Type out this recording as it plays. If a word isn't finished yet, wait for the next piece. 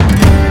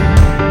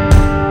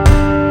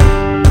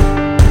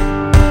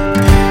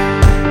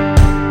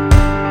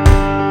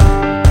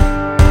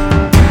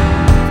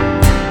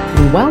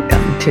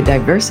to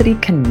Diversity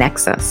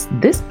Connects Us.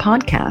 This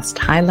podcast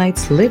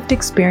highlights lived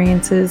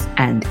experiences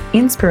and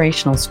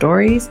inspirational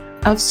stories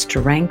of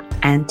strength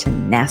and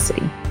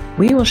tenacity.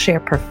 We will share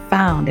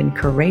profound and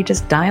courageous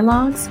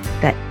dialogues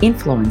that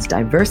influence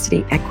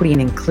diversity, equity,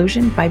 and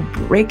inclusion by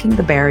breaking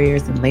the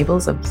barriers and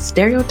labels of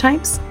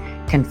stereotypes,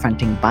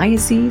 confronting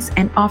biases,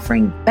 and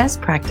offering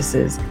best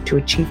practices to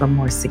achieve a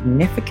more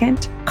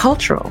significant,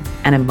 cultural,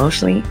 and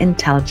emotionally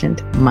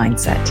intelligent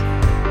mindset.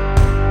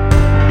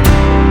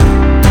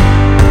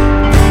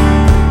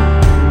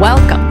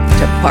 Welcome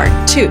to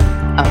part 2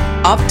 of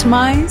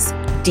Optimize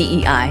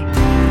DEI.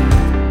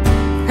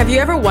 Have you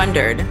ever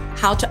wondered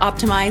how to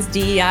optimize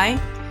DEI?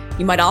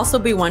 You might also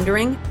be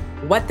wondering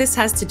what this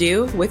has to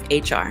do with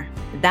HR.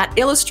 That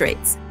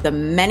illustrates the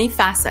many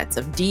facets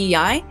of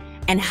DEI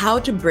and how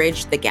to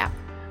bridge the gap.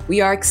 We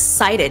are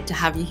excited to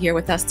have you here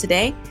with us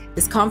today.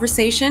 This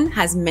conversation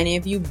has many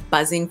of you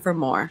buzzing for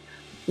more.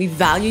 We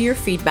value your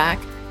feedback.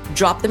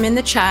 Drop them in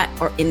the chat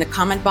or in the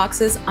comment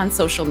boxes on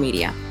social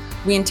media.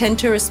 We intend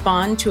to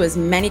respond to as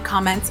many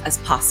comments as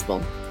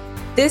possible.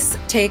 This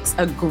takes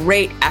a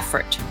great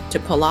effort to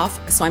pull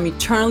off, so I'm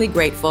eternally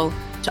grateful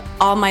to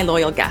all my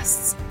loyal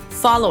guests.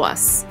 Follow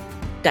us,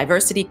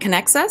 Diversity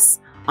Connects Us,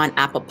 on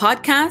Apple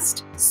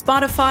Podcast,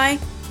 Spotify,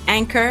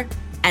 Anchor,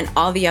 and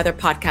all the other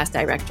podcast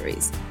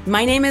directories.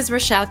 My name is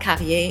Rochelle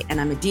Carrier,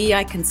 and I'm a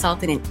DEI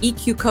consultant and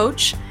EQ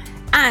coach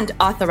and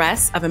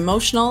authoress of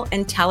Emotional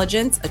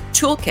Intelligence, a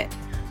toolkit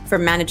for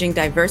managing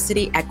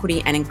diversity,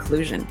 equity, and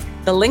inclusion.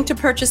 The link to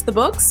purchase the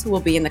books will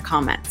be in the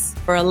comments.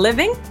 For a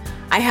living,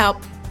 I help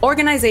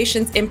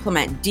organizations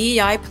implement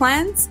DEI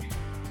plans,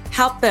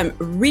 help them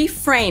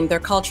reframe their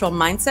cultural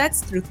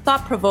mindsets through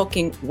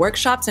thought-provoking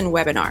workshops and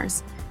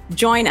webinars.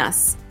 Join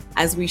us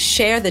as we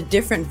share the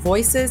different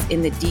voices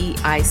in the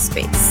DEI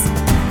space.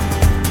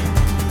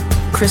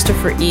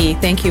 Christopher E.,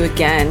 thank you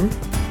again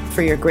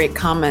for your great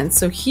comments.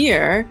 So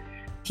here,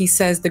 he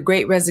says the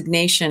Great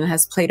Resignation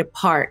has played a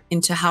part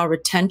into how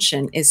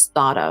retention is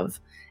thought of,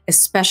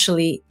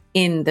 especially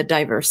in the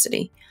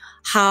diversity.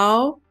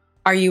 How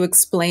are you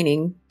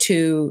explaining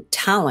to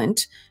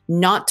talent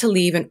not to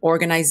leave an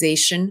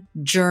organization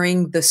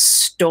during the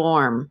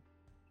storm?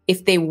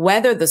 If they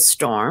weather the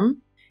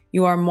storm,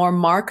 you are more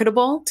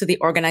marketable to the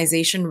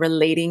organization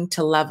relating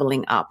to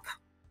leveling up.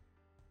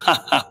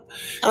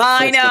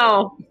 I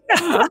know.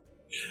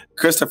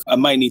 Christopher, I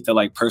might need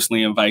to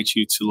personally invite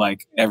you to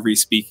every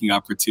speaking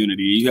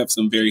opportunity. You have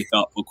some very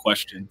thoughtful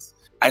questions.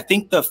 I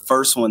think the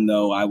first one,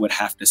 though, I would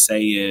have to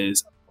say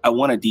is I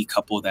want to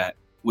decouple that,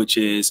 which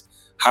is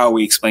how are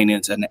we explaining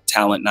to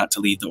talent not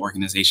to leave the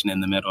organization in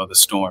the middle of the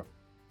storm?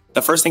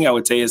 The first thing I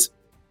would say is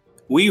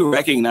we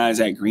recognize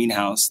at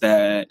Greenhouse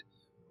that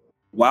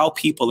while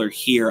people are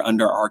here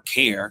under our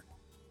care,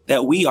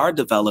 that we are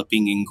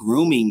developing and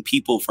grooming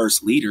people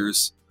first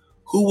leaders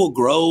who will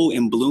grow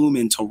and bloom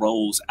into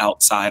roles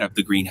outside of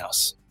the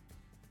greenhouse.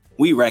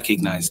 We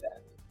recognize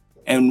that.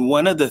 And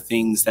one of the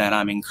things that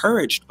I'm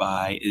encouraged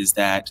by is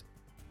that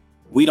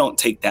we don't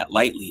take that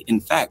lightly. In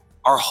fact,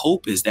 our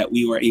hope is that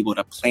we were able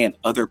to plant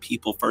other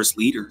people first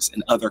leaders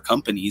in other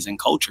companies and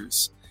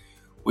cultures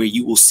where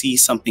you will see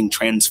something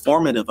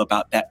transformative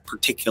about that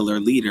particular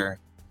leader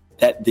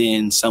that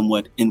then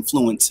somewhat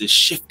influences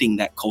shifting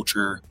that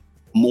culture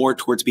more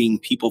towards being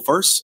people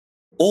first,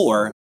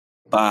 or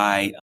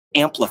by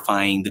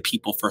amplifying the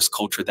people first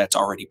culture that's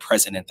already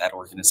present at that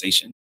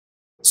organization.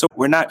 So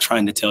we're not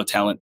trying to tell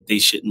talent they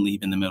shouldn't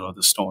leave in the middle of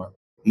the storm.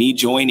 Me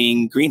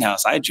joining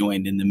Greenhouse, I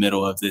joined in the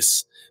middle of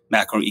this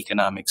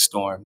macroeconomic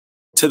storm.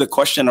 To the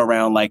question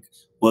around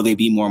will they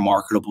be more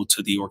marketable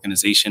to the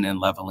organization and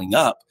leveling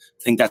up?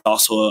 I think that's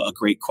also a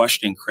great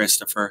question,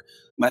 Christopher.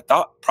 My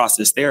thought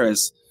process there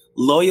is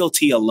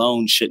loyalty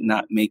alone should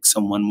not make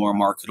someone more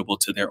marketable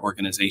to their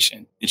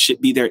organization. It should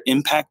be their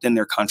impact and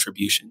their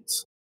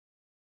contributions.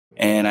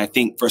 And I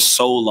think for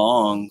so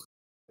long,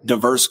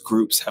 diverse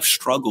groups have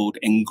struggled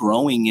in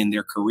growing in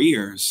their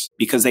careers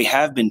because they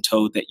have been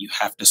told that you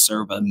have to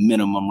serve a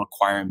minimum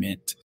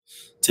requirement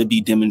to be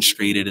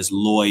demonstrated as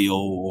loyal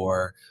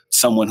or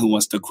someone who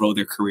wants to grow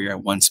their career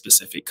at one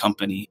specific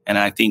company. And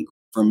I think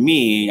for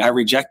me, I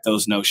reject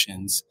those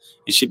notions.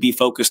 It should be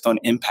focused on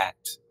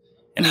impact.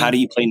 And how do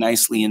you play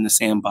nicely in the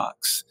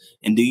sandbox?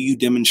 And do you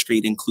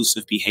demonstrate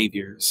inclusive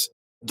behaviors?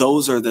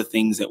 Those are the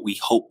things that we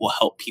hope will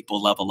help people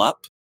level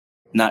up,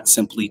 not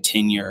simply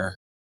tenure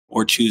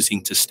or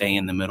choosing to stay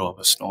in the middle of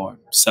a storm.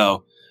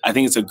 So I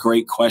think it's a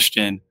great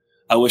question.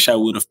 I wish I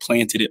would have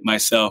planted it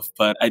myself,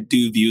 but I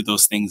do view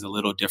those things a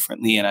little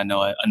differently. And I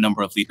know a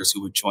number of leaders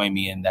who would join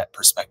me in that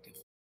perspective.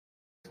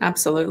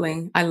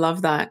 Absolutely. I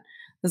love that.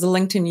 There's a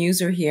LinkedIn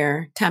user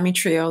here, Tammy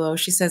Triolo.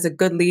 She says a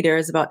good leader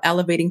is about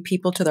elevating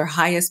people to their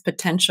highest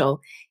potential,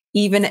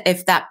 even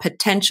if that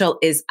potential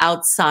is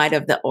outside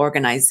of the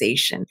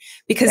organization.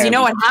 Because you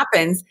know what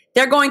happens?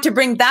 They're going to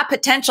bring that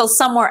potential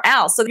somewhere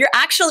else. So you're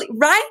actually,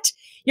 right?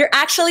 You're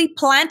actually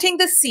planting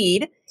the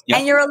seed. Yep.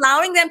 And you're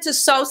allowing them to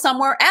sow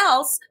somewhere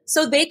else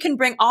so they can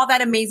bring all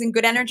that amazing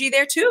good energy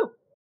there too.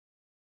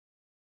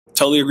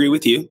 Totally agree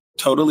with you.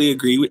 Totally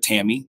agree with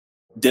Tammy.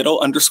 Ditto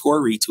 _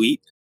 retweet.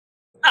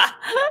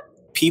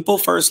 People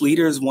first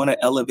leaders want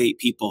to elevate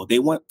people. They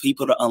want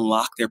people to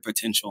unlock their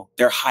potential,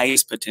 their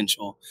highest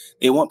potential.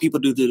 They want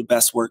people to do the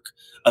best work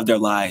of their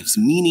lives,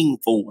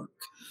 meaningful work.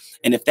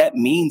 And if that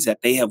means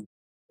that they have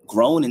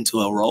grown into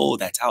a role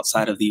that's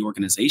outside of the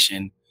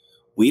organization,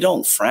 we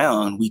don't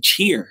frown, we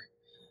cheer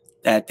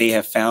that they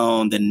have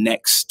found the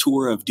next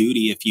tour of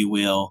duty, if you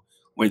will,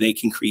 where they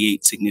can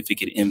create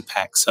significant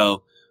impact.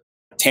 So,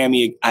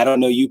 Tammy, I don't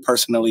know you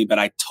personally, but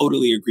I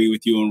totally agree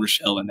with you and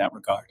Rochelle in that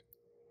regard.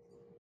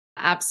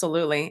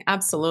 Absolutely.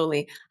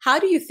 Absolutely. How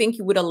do you think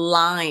you would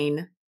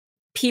align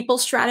people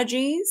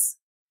strategies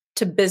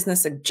to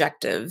business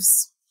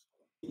objectives?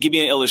 Give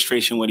me an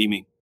illustration. What do you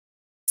mean?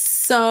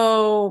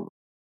 So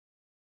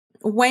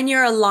when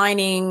you're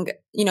aligning,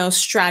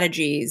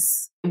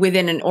 strategies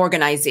within an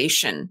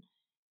organization,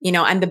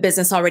 and the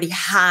business already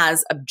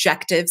has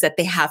objectives that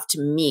they have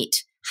to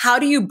meet, how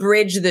do you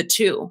bridge the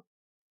two?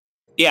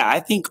 Yeah, I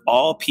think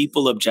all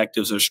people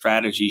objectives or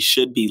strategies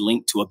should be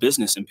linked to a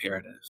business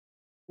imperative.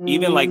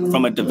 Even like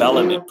from a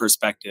development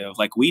perspective,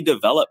 like we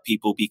develop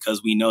people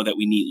because we know that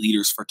we need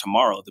leaders for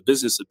tomorrow. The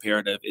business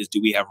imperative is,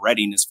 do we have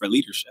readiness for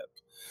leadership?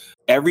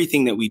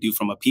 Everything that we do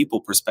from a people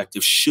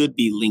perspective should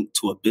be linked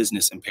to a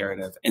business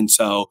imperative. And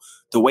so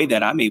the way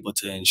that I'm able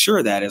to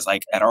ensure that is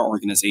like at our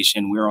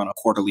organization, we're on a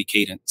quarterly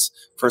cadence.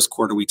 First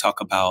quarter, we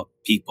talk about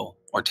people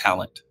or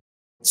talent.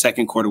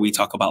 Second quarter, we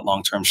talk about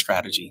long-term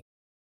strategy.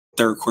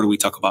 Third quarter, we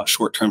talk about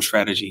short-term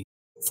strategy.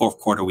 Fourth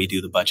quarter, we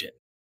do the budget.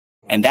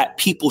 And that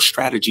people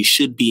strategy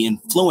should be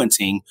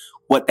influencing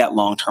what that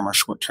long-term or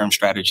short-term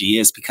strategy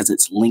is because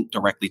it's linked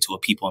directly to a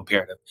people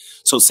imperative.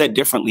 So said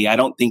differently, I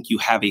don't think you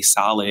have a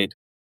solid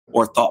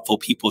or thoughtful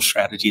people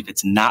strategy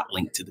that's not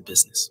linked to the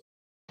business.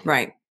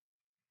 Right.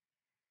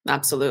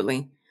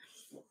 Absolutely.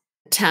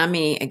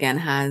 Tammy again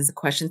has a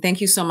question.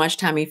 Thank you so much,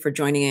 Tammy, for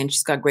joining in.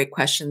 She's got great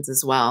questions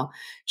as well.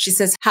 She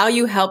says, how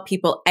you help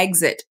people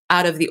exit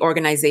out of the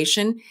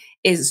organization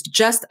is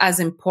just as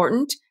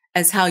important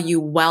as how you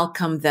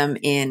welcome them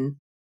in.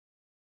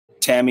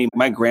 Tammy,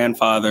 my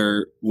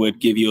grandfather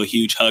would give you a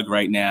huge hug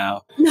right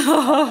now.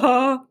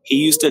 He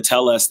used to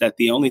tell us that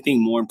the only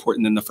thing more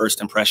important than the first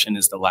impression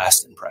is the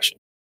last impression.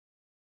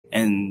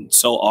 And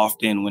so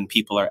often when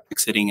people are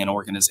exiting an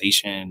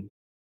organization,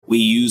 we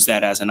use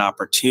that as an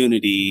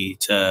opportunity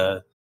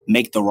to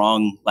make the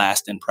wrong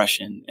last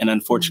impression. And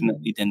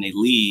unfortunately, then they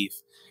leave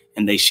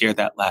and they share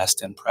that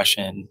last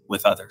impression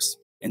with others.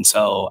 And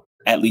so,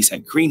 at least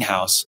at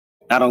Greenhouse,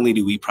 not only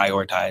do we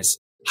prioritize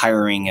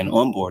hiring and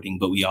onboarding,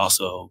 but we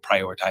also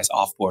prioritize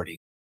offboarding.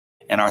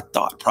 And our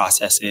thought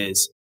process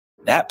is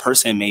that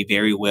person may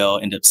very well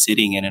end up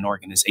sitting in an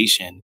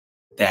organization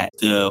that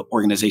the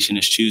organization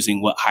is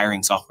choosing what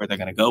hiring software they're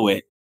going to go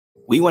with.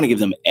 We want to give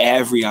them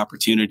every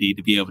opportunity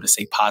to be able to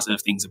say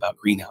positive things about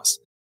Greenhouse.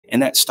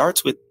 And that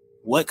starts with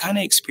what kind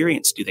of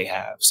experience do they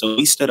have? So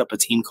we stood up a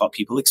team called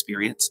People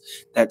Experience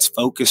that's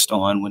focused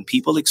on when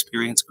people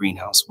experience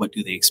Greenhouse, what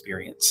do they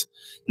experience?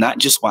 Not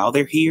just while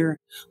they're here,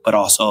 but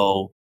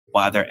also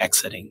while they're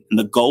exiting. And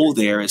the goal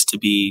there is to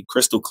be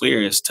crystal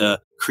clear, is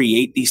to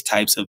create these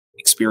types of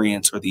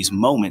experience or these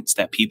moments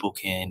that people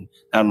can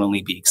not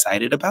only be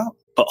excited about,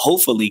 but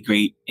hopefully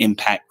great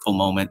impactful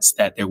moments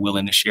that they're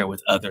willing to share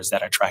with others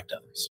that attract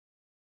others.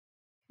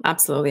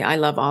 Absolutely. I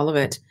love all of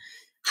it.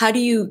 How do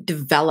you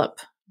develop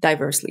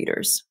diverse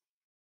leaders?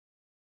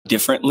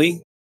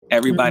 Differently.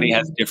 Everybody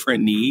has Mm.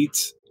 different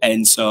needs.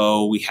 And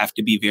so we have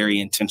to be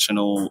very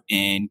intentional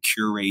in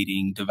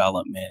curating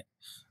development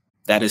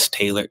that is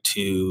tailored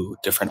to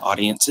different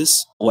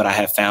audiences. What I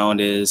have found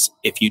is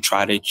if you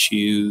try to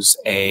choose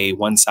a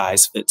one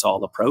size fits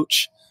all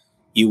approach,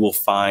 you will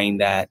find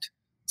that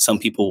some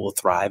people will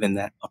thrive in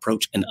that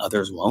approach and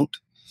others won't.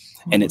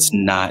 And it's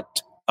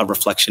not a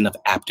reflection of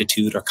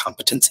aptitude or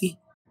competency,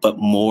 but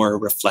more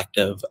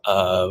reflective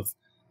of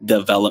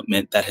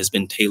development that has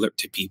been tailored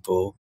to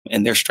people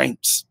and their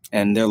strengths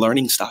and their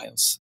learning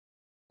styles.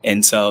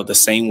 And so the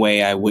same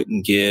way I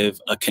wouldn't give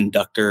a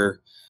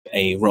conductor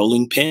a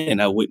rolling pin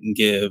and I wouldn't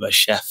give a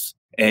chef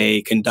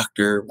a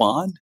conductor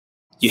wand,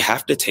 you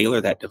have to tailor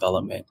that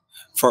development.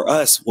 For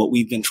us, what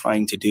we've been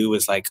trying to do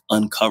is like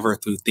uncover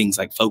through things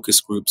like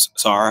focus groups.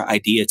 So our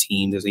idea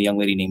team, there's a young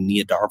lady named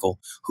Nia Darvel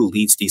who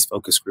leads these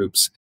focus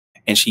groups,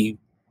 and she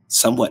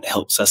somewhat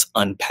helps us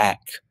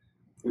unpack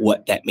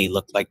what that may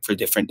look like for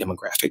different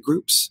demographic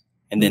groups.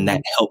 And then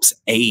that helps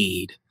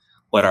aid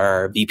what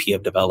our VP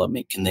of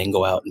development can then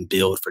go out and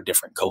build for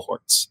different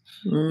cohorts.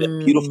 The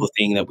Mm. beautiful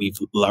thing that we've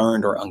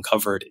learned or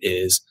uncovered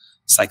is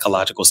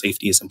psychological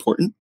safety is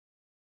important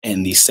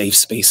and these safe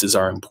spaces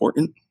are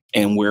important.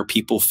 And where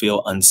people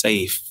feel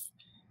unsafe,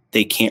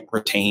 they can't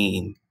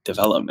retain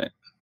development.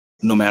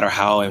 No matter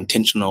how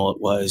intentional it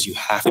was, you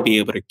have to be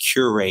able to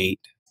curate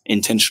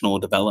intentional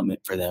development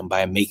for them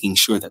by making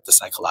sure that the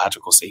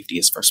psychological safety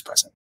is first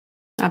present.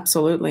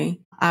 Absolutely.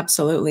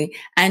 Absolutely.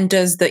 And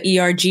does the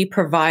ERG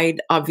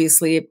provide,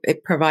 obviously,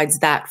 it provides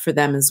that for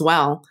them as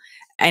well.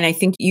 And I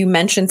think you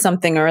mentioned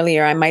something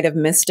earlier. I might have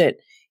missed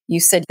it. You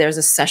said there's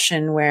a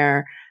session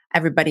where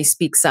everybody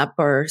speaks up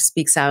or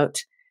speaks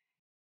out.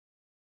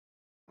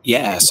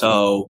 Yeah.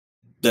 So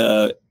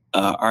The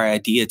our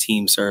idea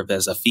team serve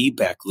as a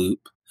feedback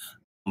loop,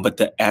 but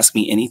the Ask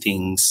Me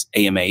Anything's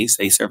AMAs,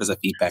 they serve as a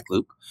feedback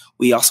loop.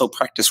 We also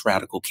practice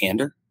radical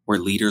candor, where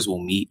leaders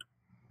will meet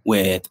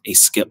with a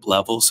skip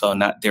level, so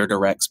not their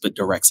directs, but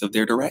directs of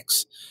their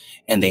directs.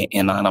 And they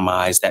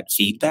anonymize that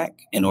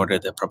feedback in order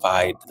to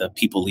provide the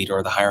people leader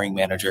or the hiring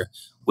manager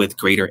with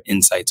greater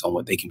insights on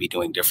what they can be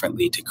doing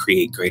differently to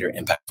create greater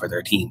impact for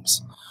their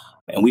teams.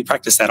 And we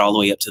practice that all the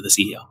way up to the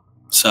CEO.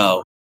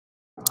 So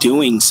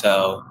doing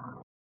so,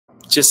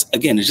 just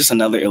again, it's just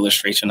another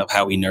illustration of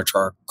how we nurture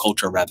our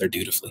culture rather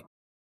dutifully.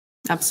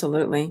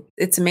 Absolutely.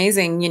 It's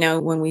amazing,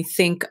 when we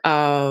think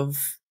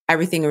of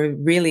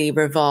everything really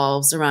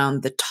revolves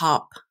around the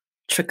top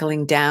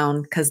trickling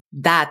down, because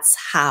that's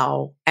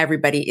how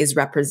everybody is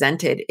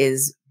represented,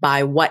 is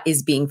by what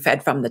is being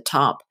fed from the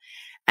top.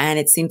 And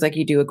it seems like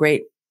you do a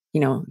great,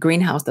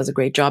 Greenhouse does a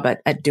great job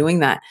at doing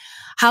that.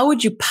 How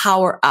would you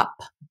power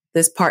up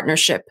this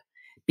partnership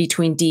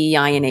between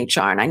DEI and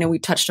HR? And I know we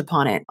touched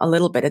upon it a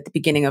little bit at the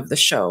beginning of the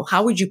show.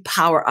 How would you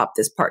power up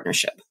this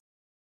partnership?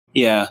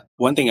 Yeah.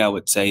 One thing I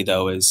would say,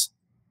 though, is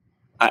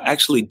I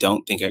actually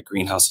don't think at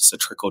Greenhouse it's a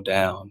trickle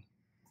down.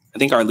 I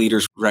think our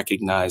leaders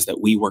recognize that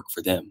we work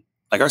for them.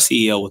 Like our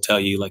CEO will tell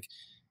you, like,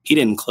 he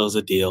didn't close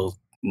a deal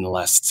in the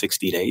last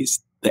 60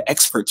 days. The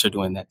experts are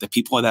doing that. The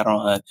people that are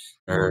on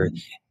are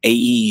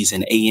AEs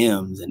and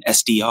AMs and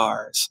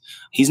SDRs.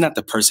 He's not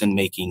the person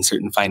making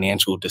certain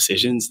financial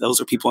decisions. Those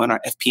are people on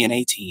our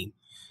FP&A team.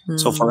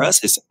 So for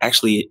us, it's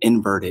actually an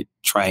inverted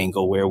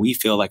triangle where we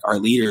feel like our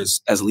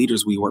leaders, as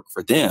leaders, we work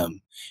for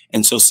them.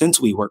 And so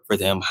since we work for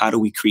them, how do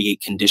we create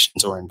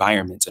conditions or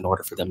environments in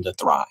order for them to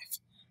thrive?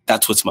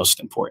 That's what's most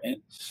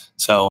important.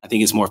 So I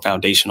think it's more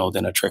foundational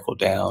than a trickle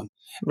down.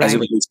 Right. As it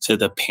relates to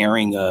the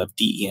pairing of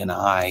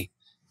DE&I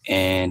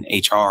and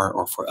HR,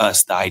 or for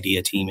us, the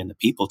idea team and the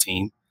people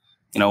team,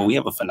 we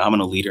have a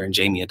phenomenal leader in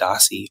Jamie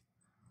Adasi.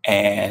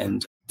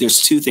 And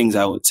there's two things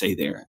I would say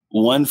there.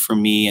 One for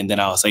me, and then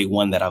I'll say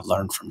one that I've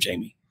learned from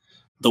Jamie.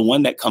 The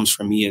one that comes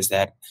from me is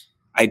that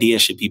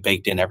ideas should be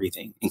baked in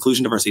everything.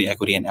 Inclusion, diversity,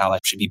 equity, and ally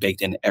should be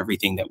baked in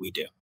everything that we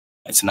do.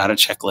 It's not a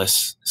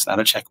checklist. It's not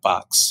a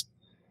checkbox.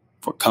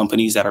 For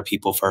companies that are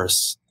people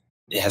first,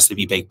 it has to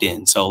be baked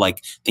in. So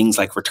like things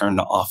like return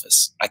to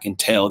office. I can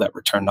tell that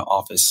return to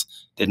office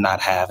did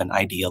not have an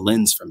idea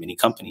lens for many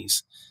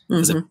companies.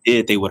 Because if it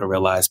did, they would have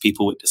realized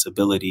people with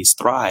disabilities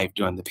thrived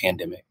during the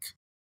pandemic.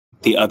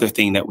 The other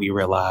thing that we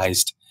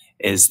realized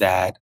is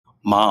that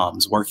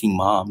working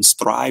moms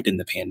thrived in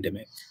the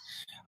pandemic.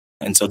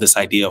 And so this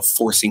idea of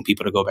forcing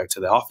people to go back to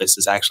the office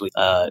is actually,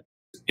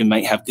 it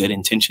might have good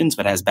intentions,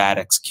 but has bad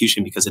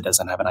execution because it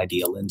doesn't have an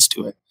idea lens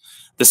to it.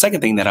 The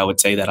second thing that I would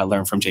say that I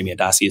learned from Jamie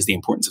Adasi is the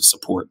importance of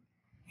support.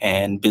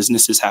 And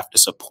businesses have to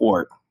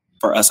support,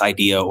 for us,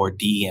 idea or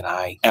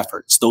D&I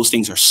efforts. Those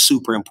things are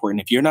super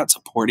important. If you're not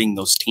supporting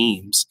those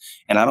teams,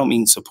 and I don't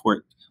mean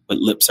support with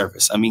lip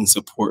service, I mean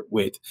support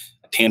with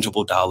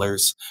tangible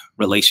dollars,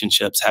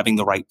 relationships, having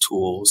the right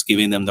tools,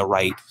 giving them the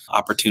right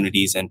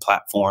opportunities and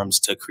platforms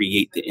to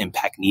create the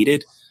impact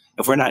needed.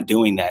 If we're not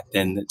doing that,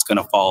 then it's going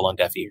to fall on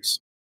deaf ears.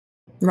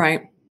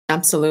 Right.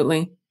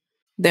 Absolutely.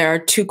 There are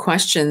two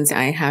questions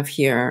I have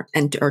here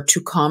or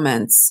two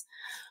comments.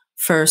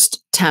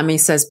 First, Tammy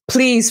says,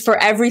 please, for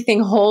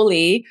everything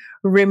holy,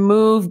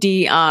 remove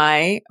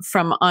DI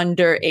from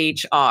under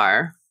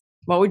HR.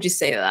 What would you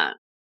say to that?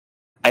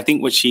 I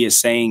think what she is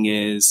saying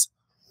is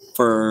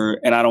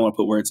and I don't want to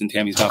put words in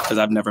Tammy's mouth because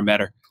I've never met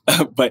her,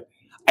 but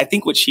I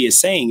think what she is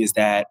saying is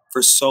that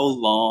for so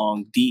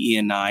long,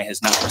 DE&I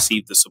has not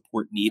received the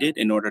support needed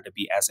in order to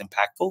be as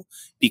impactful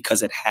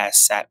because it has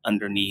sat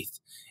underneath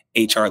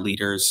HR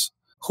leaders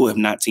who have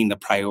not seen the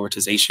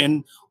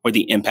prioritization or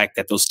the impact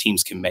that those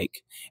teams can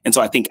make. And so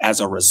I think as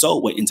a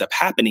result, what ends up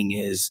happening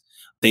is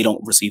they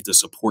don't receive the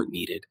support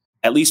needed.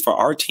 At least for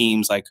our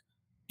teams, like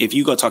if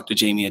you go talk to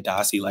Jamie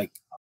Adasi, like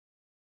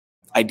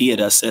idea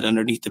does sit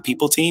underneath the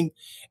people team.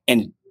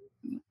 And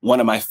one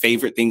of my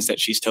favorite things that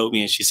she's told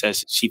me is she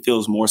says she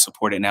feels more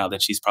supported now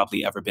than she's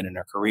probably ever been in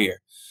her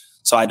career.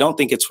 So I don't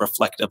think it's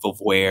reflective of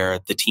where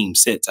the team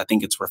sits. I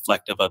think it's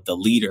reflective of the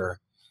leader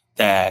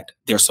that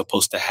they're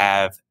supposed to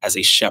have as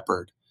a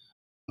shepherd,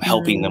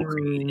 helping them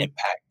create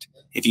impact.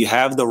 If you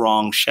have the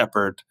wrong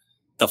shepherd,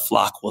 the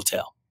flock will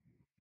tell.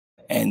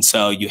 And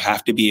so you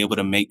have to be able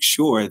to make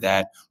sure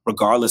that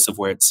regardless of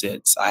where it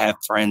sits, I have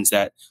friends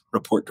that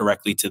report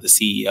directly to the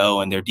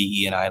CEO and their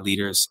DE&I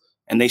leaders,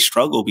 and they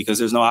struggle because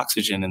there's no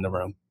oxygen in the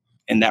room.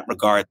 In that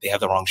regard, they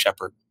have the wrong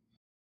shepherd,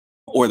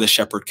 or the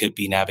shepherd could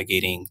be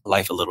navigating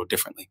life a little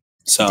differently.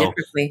 So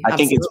I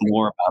think it's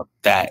more about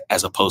that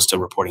as opposed to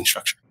reporting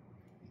structure.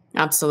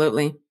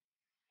 Absolutely.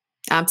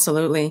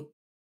 Absolutely.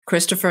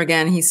 Christopher,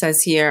 again, he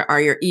says here, are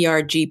your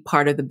ERG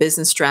part of the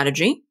business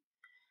strategy?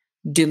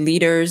 Do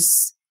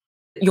leaders,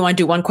 you want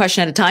to do one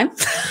question at a time?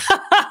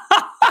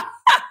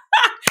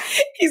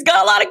 He's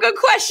got a lot of good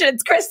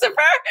questions, Christopher.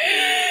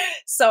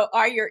 So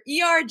are your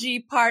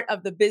ERG part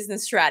of the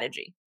business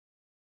strategy?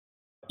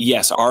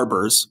 Yes,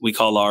 arbors. We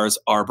call ours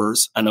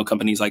arbors. I know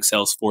companies like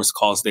Salesforce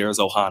calls theirs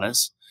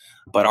Ohanas.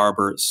 but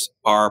arbors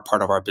are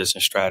part of our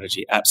business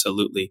strategy,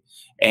 absolutely.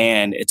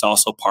 And it's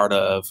also part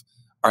of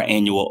our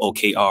annual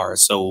OKR.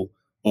 So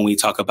when we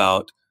talk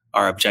about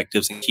our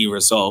objectives and key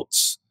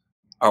results,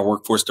 our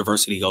workforce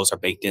diversity goals are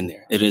baked in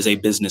there. It is a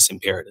business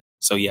imperative.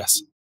 So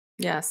yes.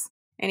 Yes.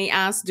 And he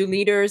asked, do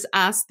leaders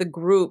ask the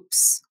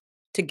groups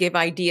to give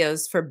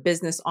ideas for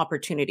business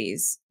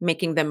opportunities,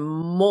 making them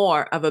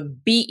more of a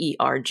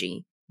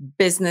BERG,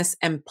 Business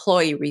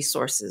Employee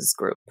Resources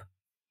Group?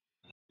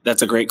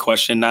 That's a great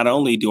question. Not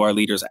only do our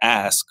leaders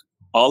ask,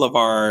 all of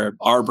our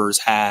arbors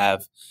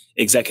have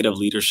executive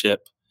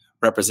leadership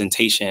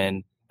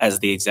representation as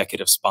the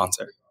executive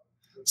sponsor.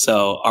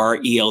 So our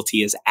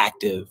ELT is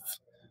active.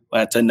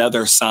 That's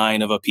another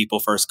sign of a people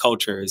first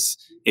culture is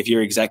if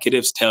your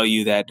executives tell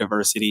you that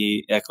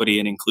diversity, equity,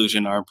 and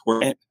inclusion are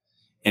important,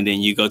 and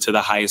then you go to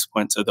the highest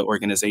points of the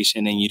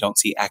organization and you don't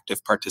see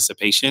active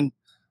participation,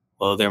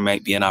 well, there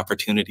might be an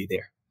opportunity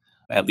there.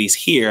 At least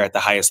here at the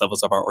highest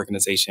levels of our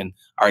organization,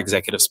 our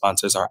executive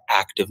sponsors are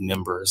active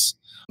members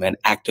and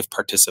active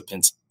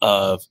participants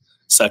of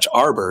such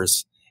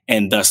arbors,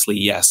 and thusly,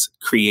 yes,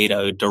 create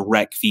a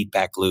direct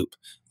feedback loop.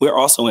 We're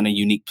also in a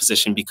unique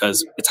position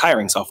because it's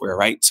hiring software,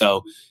 right?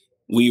 So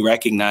we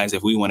recognize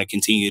if we want to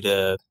continue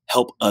to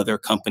help other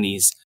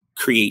companies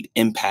create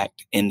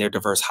impact in their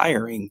diverse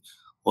hiring,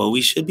 well,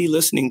 we should be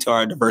listening to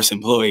our diverse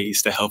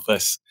employees to help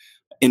us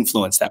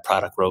influence that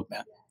product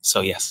roadmap.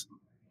 So yes.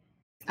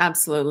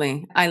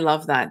 Absolutely. I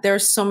love that. There are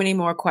so many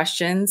more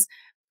questions.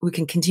 We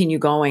can continue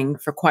going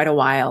for quite a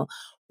while.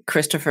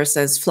 Christopher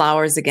says,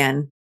 flowers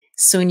again.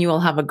 Soon you will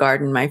have a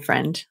garden, my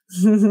friend.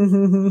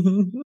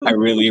 I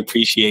really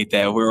appreciate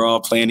that. We're all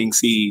planting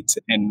seeds.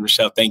 And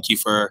Rochelle, thank you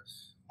for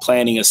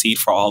planting a seed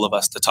for all of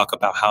us to talk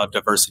about how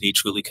diversity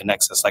truly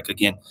connects us. Like,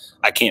 again,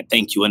 I can't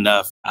thank you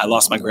enough. I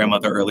lost my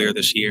grandmother earlier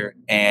this year,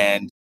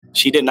 and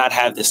she did not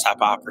have this type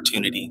of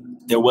opportunity.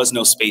 There was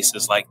no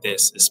spaces like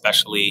this,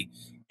 especially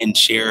in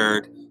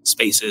shared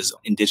spaces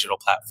in digital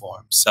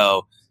platforms.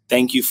 So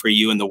thank you for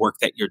you and the work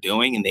that you're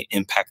doing and the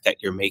impact that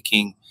you're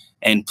making.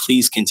 And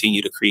please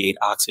continue to create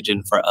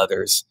oxygen for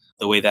others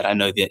the way that I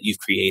know that you've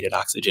created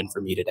oxygen for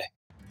me today.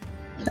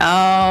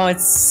 Oh,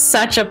 it's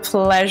such a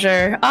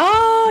pleasure.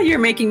 Oh, you're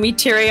making me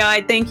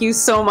teary-eyed. Thank you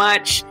so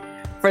much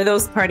for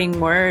those parting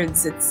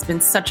words. It's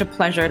been such a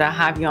pleasure to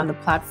have you on the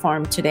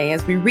platform today.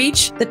 As we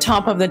reach the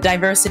top of the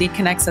Diversity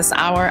Connects Us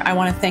hour, I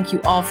want to thank you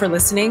all for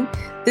listening.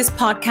 This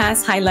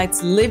podcast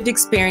highlights lived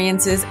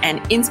experiences and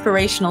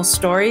inspirational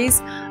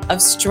stories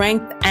of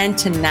strength and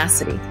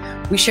tenacity.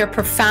 We share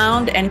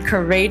profound and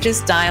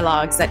courageous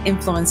dialogues that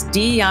influence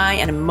DEI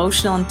and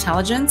emotional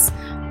intelligence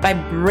by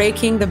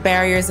breaking the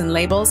barriers and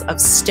labels of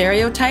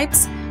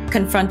stereotypes,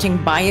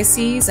 confronting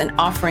biases, and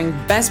offering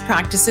best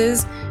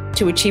practices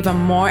to achieve a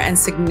more and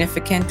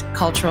significant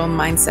cultural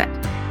mindset.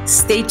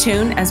 Stay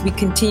tuned as we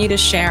continue to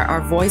share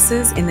our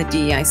voices in the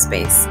DEI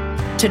space.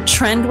 To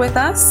trend with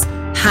us,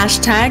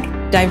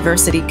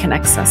 #Diversity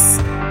Connects Us.